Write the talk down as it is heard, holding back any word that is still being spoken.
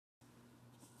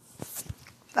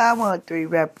513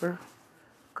 rapper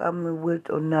coming with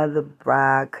another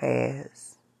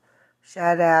broadcast.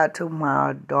 Shout out to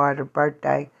my daughter's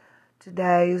birthday.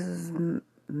 Today is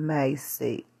May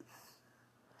 6th.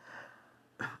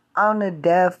 On the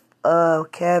death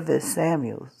of Kevin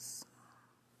Samuels.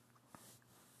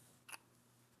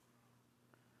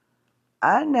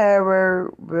 I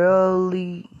never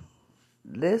really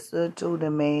listened to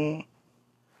the man.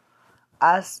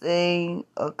 I seen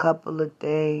a couple of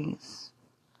things.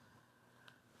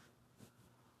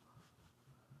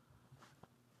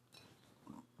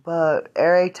 But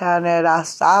every time that I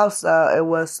saw something, it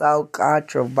was so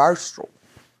controversial.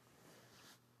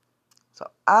 So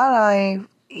I ain't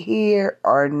here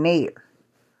or near.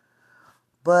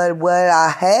 But what I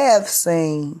have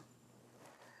seen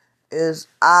is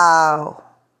all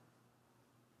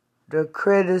the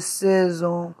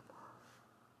criticism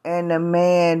and the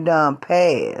man done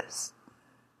passed.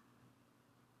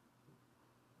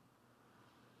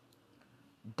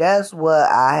 That's what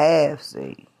I have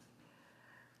seen.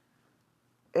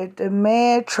 If the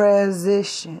man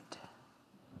transitioned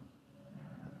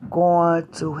going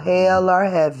to hell or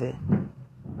heaven,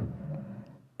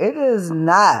 it is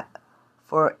not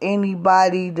for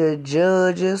anybody to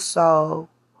judge his soul,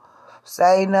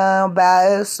 say nothing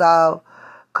about his soul,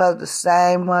 cause the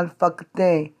same motherfucking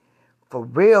thing, for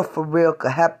real,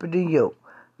 could happen to you.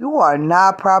 You are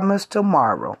not promised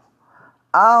tomorrow.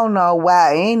 I don't know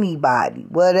why anybody,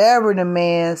 whatever the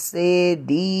man said,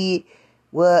 did,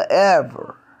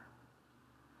 whatever.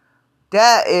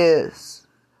 That is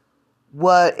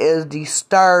what is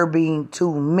disturbing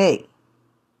to me.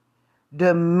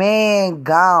 The man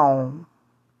gone.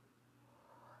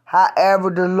 However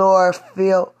the Lord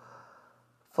felt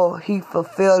for he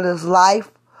fulfilled his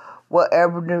life.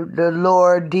 Whatever the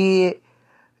Lord did,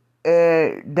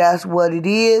 that's what it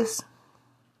is.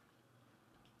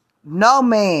 No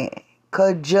man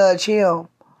could judge him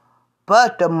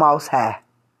but the Most High.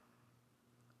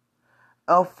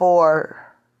 And for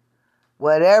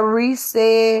whatever he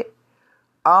said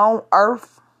on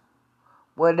earth,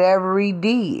 whatever he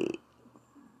did,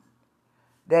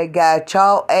 that got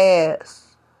your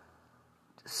ass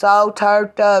so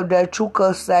turned up that you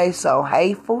could say some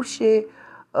hateful shit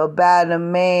about a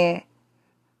man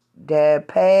that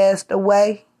passed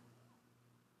away.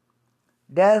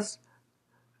 That's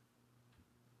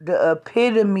the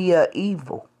epitome of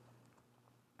evil.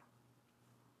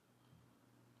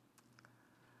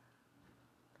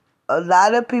 A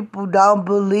lot of people don't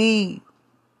believe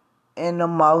in the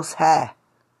Most High.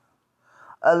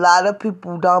 A lot of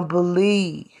people don't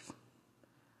believe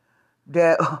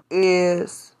that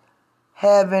is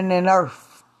heaven and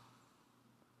earth.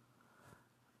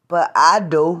 But I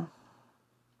do.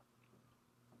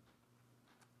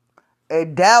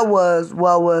 And that was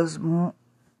what was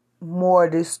more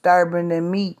disturbing than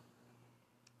me.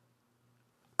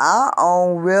 I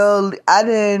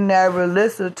didn't ever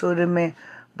listen to the man,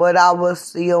 but I would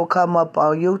see him come up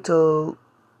on YouTube.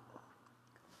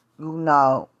 You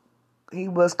know, he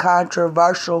was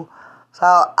controversial. So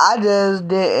I just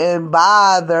didn't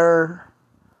bother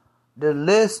to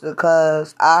listen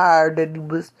because I heard that he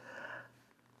was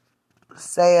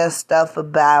saying stuff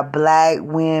about black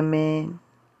women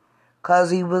because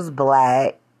he was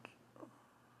black.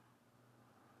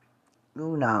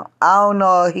 You know, I don't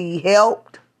know if he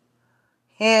helped,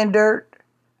 hindered.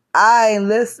 I ain't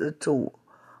listened to it.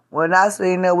 When I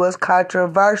seen it was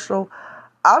controversial,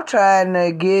 I'm trying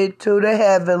to get to the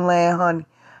heaven land, honey.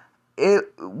 It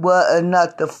was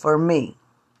nothing for me.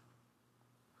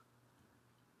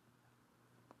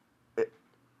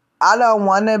 I don't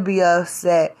want to be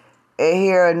upset and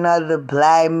hear another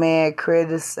black man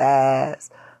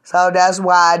criticized. So that's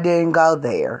why I didn't go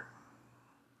there.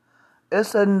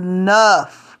 It's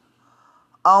enough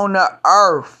on the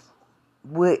earth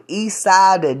with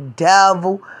Eastside the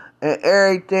devil and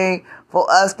everything for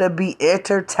us to be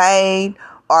entertained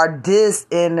or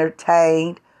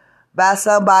disentertained by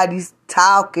somebody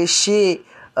talking shit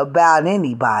about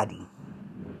anybody.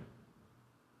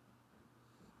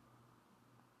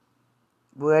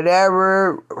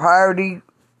 Whatever heard he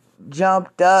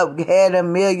jumped up, had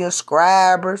 1 million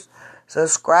subscribers,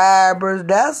 that's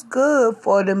good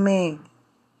for the man.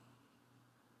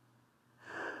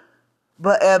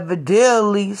 But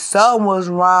evidently, something was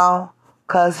wrong,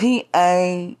 because he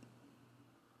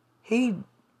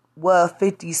was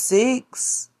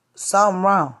 56, something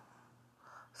wrong.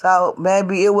 So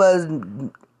maybe it was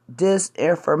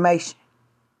disinformation.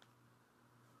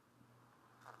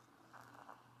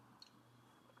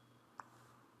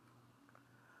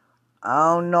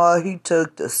 I don't know if he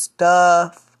took the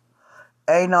stuff.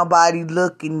 Ain't nobody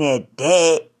looking at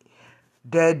that.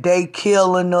 that they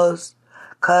killing us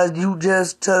cause you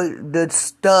just took the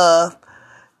stuff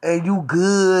and you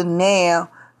good now.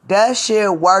 That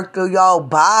shit worked through your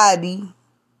body.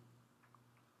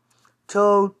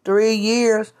 2-3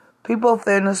 years, people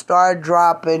finna start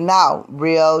dropping out.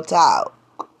 Real talk.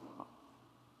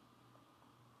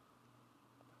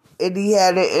 And he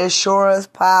had an insurance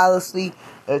policy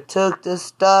that took the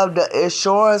stuff. The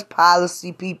insurance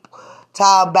policy people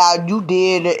talk about you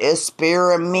did an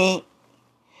experiment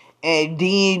and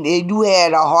then if you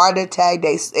had a heart attack,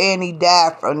 they saying he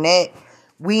died from that.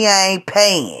 We ain't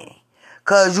paying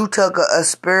because you took an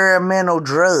experimental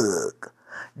drug.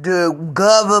 The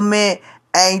government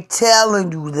ain't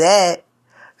telling you that.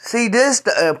 See, this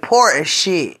the important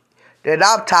shit that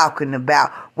I'm talking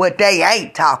about. What they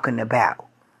ain't talking about.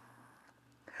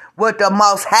 What the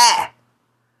Most High.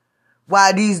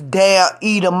 Why these damn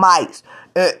Edomites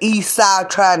Esau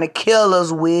trying to kill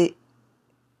us with.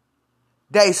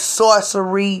 They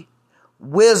sorcery,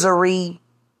 wizardry,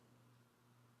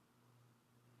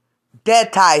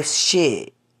 that type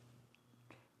shit.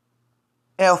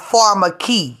 And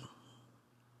pharmacy.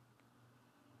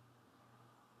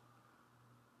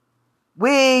 We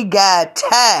ain't got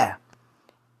time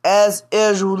as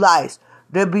Israelites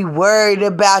to be worried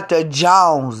about the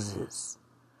Joneses,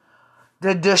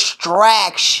 the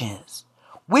distractions.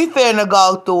 We finna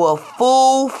go through a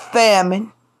full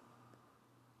famine.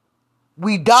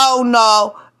 We don't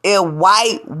know if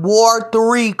White War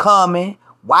 3 coming,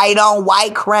 white on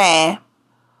white crime,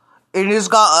 and it's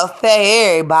gonna affect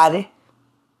everybody.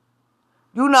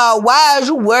 You know, why is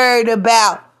you worried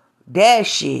about that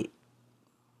shit?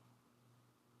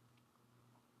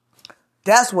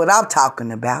 That's what I'm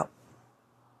talking about.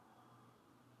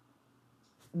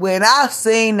 When I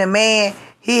seen the man,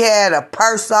 he had a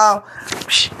purse on.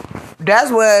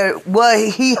 That's what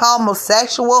he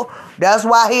homosexual. That's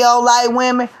why he don't like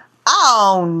women.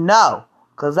 I don't know,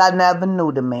 cause I never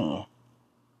knew the man.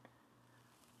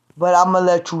 But I'ma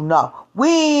let you know, we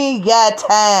ain't got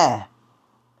time.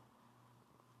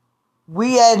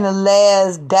 We in the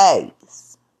last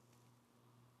days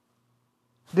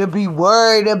to be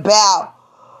worried about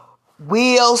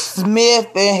Will Smith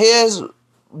and his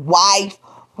wife.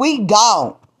 We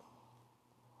don't.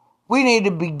 We need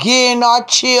to begin our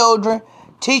children,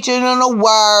 teaching them the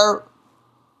word,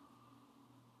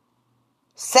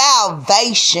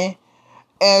 salvation,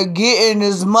 and getting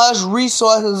as much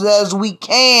resources as we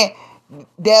can,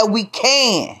 that we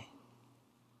can.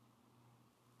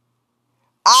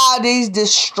 All these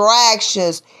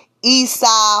distractions,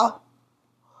 Esau,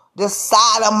 the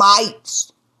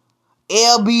Sodomites,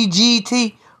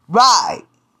 LBGT, right.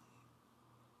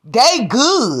 They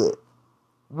good.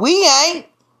 We ain't.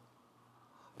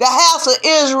 The house of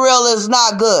Israel is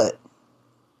not good.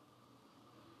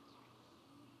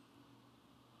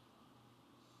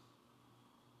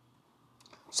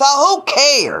 So who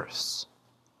cares?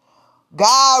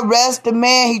 God rest the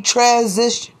man, he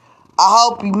transitioned. I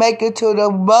hope he make it to the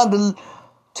mother,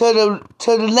 to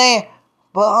the land.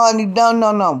 But honey,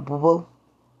 no, boo-boo.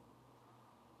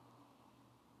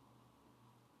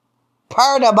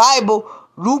 Per the Bible,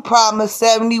 Ruth promised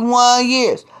 71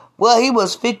 years. Well, he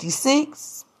was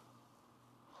 56.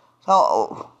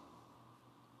 So,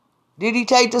 did he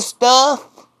take the stuff?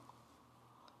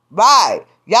 Right.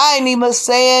 Y'all ain't even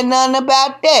saying nothing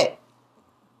about that.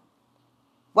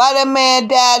 Why that man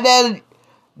died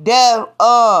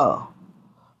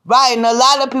right, and a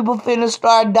lot of people finna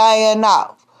start dying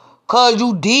off. Cause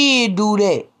you did do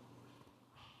that.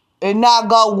 And not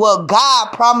go what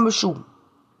God promised you.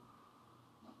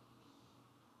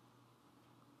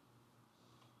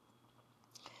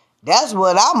 That's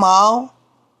what I'm on.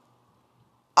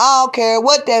 I don't care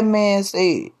what that man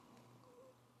said.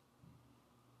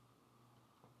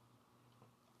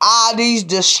 All these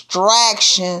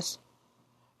distractions,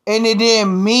 and it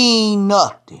didn't mean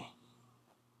nothing.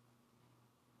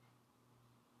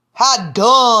 How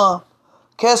dumb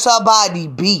can somebody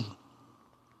be?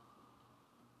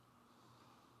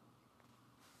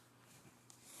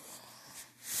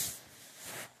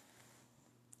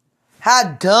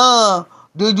 How dumb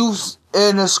do you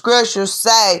in the scriptures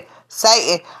say,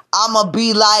 Satan, I'ma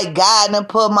be like God and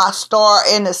put my star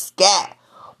in the sky?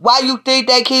 Why you think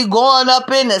they keep going up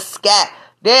in the sky?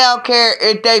 They don't care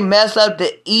if they mess up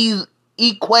the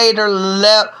equator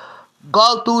left,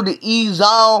 go through the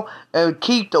E-zone and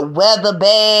keep the weather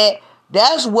bad.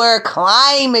 That's where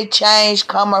climate change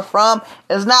coming from.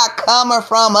 It's not coming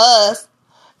from us.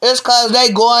 It's because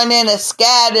they going in the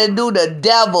sky to do the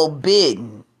devil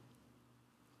bidding.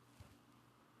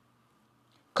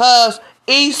 Because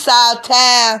Esau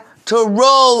time to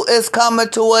rule is coming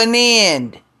to an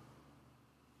end.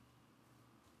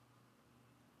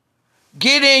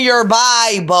 Get in your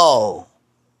Bible.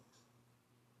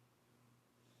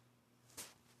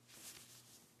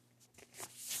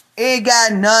 It ain't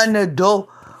got nothing to do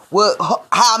with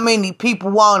how many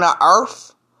people on the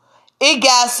earth. It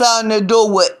got something to do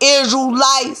with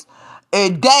Israelites,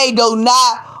 and they do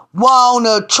not want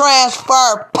to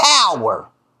transfer power.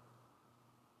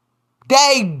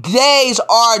 Their days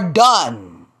are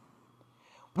done.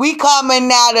 We coming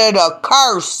out of the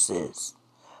curses.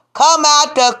 Come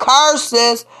out the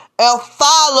curses and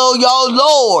follow your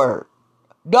Lord,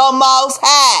 the Most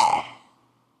High.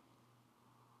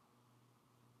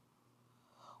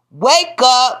 Wake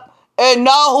up and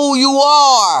know who you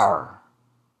are.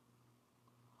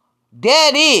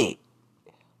 That it.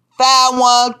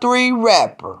 513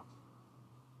 rapper.